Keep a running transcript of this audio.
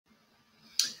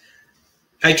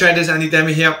Hey traders, Andy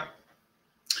Demi here.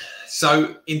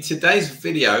 So in today's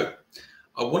video,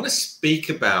 I want to speak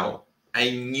about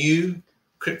a new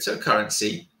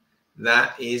cryptocurrency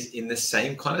that is in the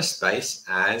same kind of space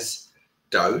as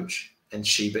Doge and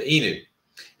Shiba Inu.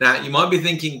 Now, you might be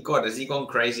thinking, God, has he gone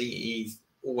crazy? He's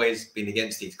always been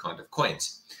against these kind of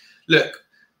coins. Look,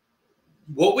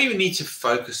 what we need to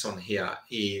focus on here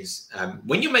is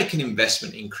when you make an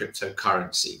investment in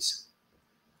cryptocurrencies,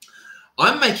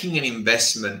 I'm making an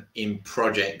investment in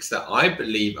projects that I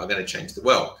believe are going to change the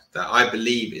world, that I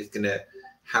believe is going to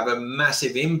have a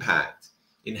massive impact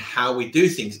in how we do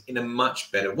things in a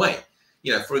much better way.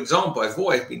 You know, for example, I've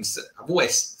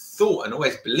always thought and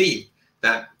always believed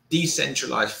that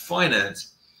decentralized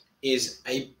finance is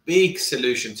a big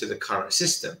solution to the current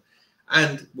system.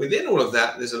 And within all of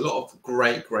that, there's a lot of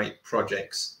great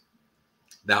projects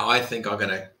that I think are going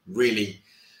to really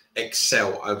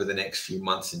excel over the next few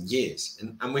months and years.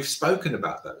 And we've spoken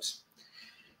about those.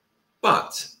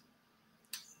 But,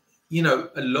 you know,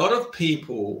 a lot of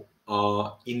people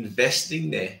are investing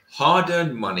their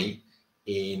hard-earned money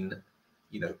in,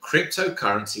 you know,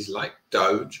 cryptocurrencies like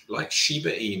Doge, like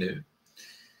Shiba Inu,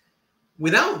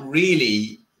 without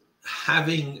really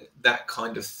having that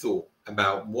kind of thought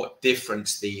about what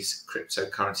difference these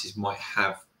cryptocurrencies might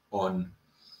have on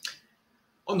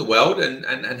the world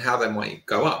and how they might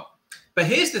go up. But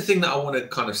here's the thing that I want to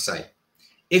kind of say.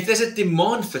 If there's a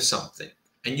demand for something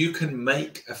and you can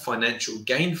make a financial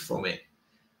gain from it,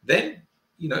 then,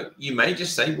 you know, you may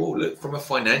just say, well, look, from a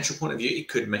financial point of view, it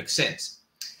could make sense.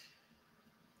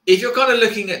 If you're kind of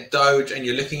looking at Doge and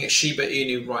you're looking at Shiba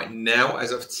Inu right now,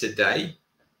 as of today,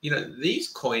 you know, these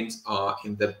coins are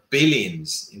in the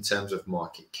billions in terms of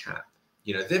market cap.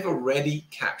 You know, they've already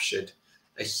captured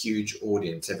a huge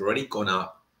audience. They've already gone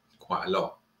up quite a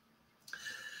lot.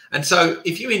 And so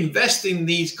if you invest in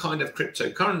these kind of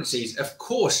cryptocurrencies, of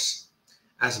course,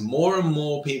 as more and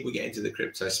more people get into the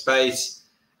crypto space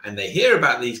and they hear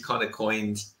about these kind of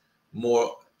coins,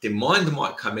 more demand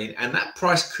might come in and that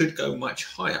price could go much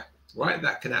higher, right?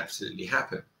 That can absolutely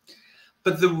happen.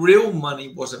 But the real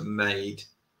money isn't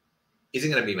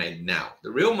going to be made now.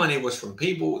 The real money was from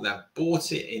people that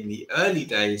bought it in the early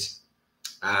days,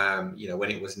 you know,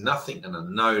 when it was nothing and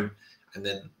unknown, and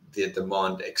then the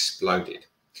demand exploded.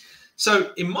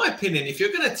 So in my opinion, if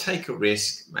you're going to take a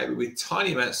risk, maybe with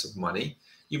tiny amounts of money,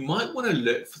 you might want to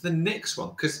look for the next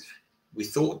one, because we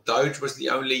thought Doge was the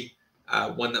only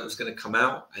one that was going to come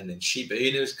out, and then Shiba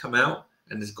Inu has come out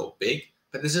and has got big,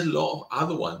 but there's a lot of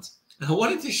other ones. And I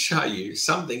wanted to show you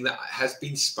something that has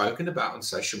been spoken about on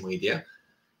social media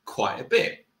quite a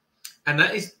bit, and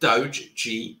that is Doge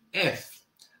GF.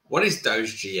 What is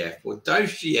Doge GF? Well,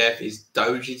 Doge GF is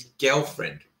Doge's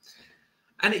girlfriend.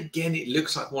 And again, it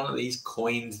looks like one of these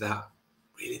coins that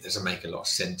really doesn't make a lot of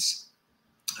sense.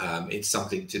 It's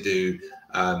something to do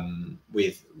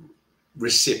with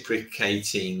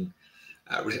reciprocity.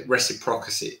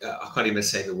 I can't even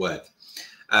say the word.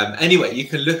 Anyway, you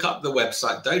can look up the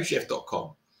website,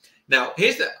 dogegf.com. Now,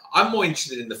 I'm more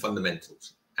interested in the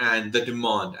fundamentals and the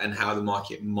demand and how the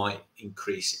market might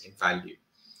increase in value.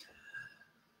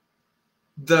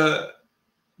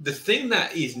 The thing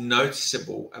that is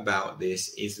noticeable about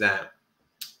this is that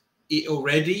it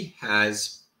already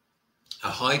has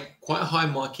quite a high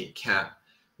market cap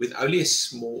with only a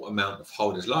small amount of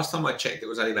holders. Last time I checked, it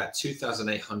was only about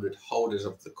 2,800 holders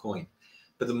of the coin,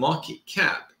 but the market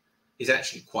cap is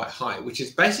actually quite high, which is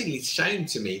basically showing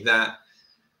to me that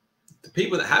the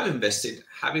people that have invested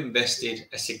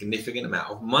a significant amount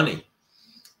of money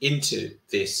into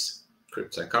this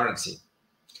cryptocurrency.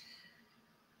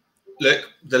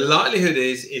 Look, the likelihood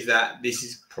is that this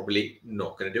is probably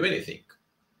not going to do anything.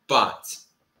 But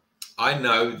I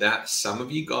know that some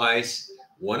of you guys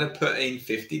want to put in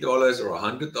 $50 or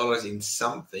 $100 in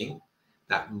something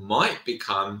that might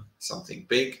become something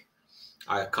big.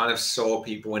 I kind of saw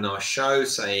people in our show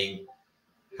saying,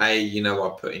 hey, you know,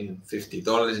 I put in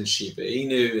 $50 in Shiba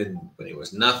Inu and when it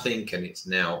was nothing, and it's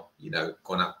now, you know,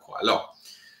 gone up quite a lot.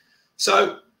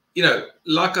 So, you know,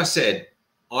 like I said,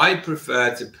 I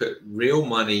prefer to put real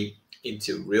money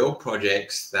into real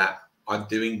projects that are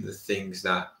doing the things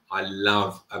that I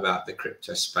love about the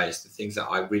crypto space, the things that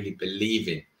I really believe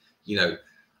in, you know,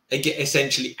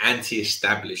 essentially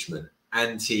anti-establishment,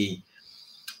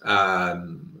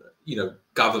 you know,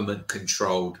 government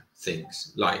controlled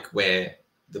things, like where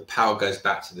the power goes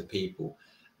back to the people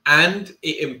and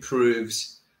it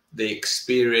improves the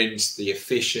experience, the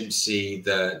efficiency,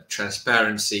 the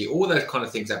transparency, all those kind of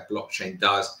things that blockchain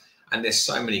does. And there's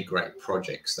so many great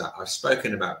projects that I've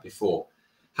spoken about before.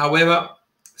 However,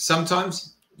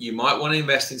 sometimes you might want to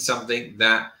invest in something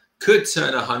that could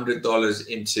turn $100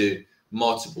 into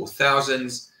multiple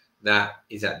thousands. That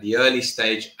is at the early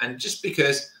stage. And just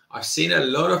because I've seen a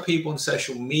lot of people on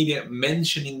social media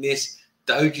mentioning this,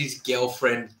 Doge's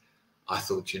girlfriend, I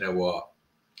thought, you know what?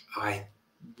 I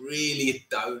really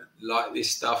don't like this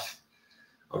stuff.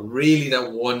 I really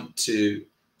don't want to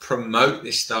promote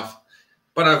this stuff,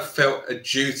 but I've felt a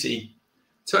duty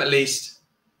to at least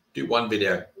do one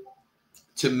video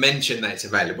to mention that it's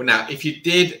available. Now, if you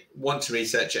did want to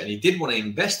research it and you did want to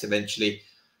invest eventually,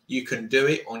 you can do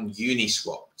it on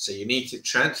Uniswap. So you need to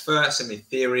transfer some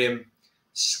Ethereum,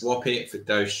 swap it for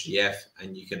Doge GF,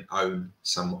 and you can own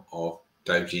some of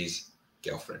Doge's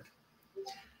girlfriend.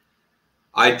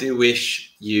 I do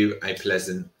wish you a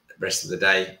pleasant rest of the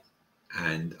day,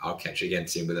 and I'll catch you again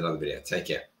soon with another video. Take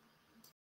care.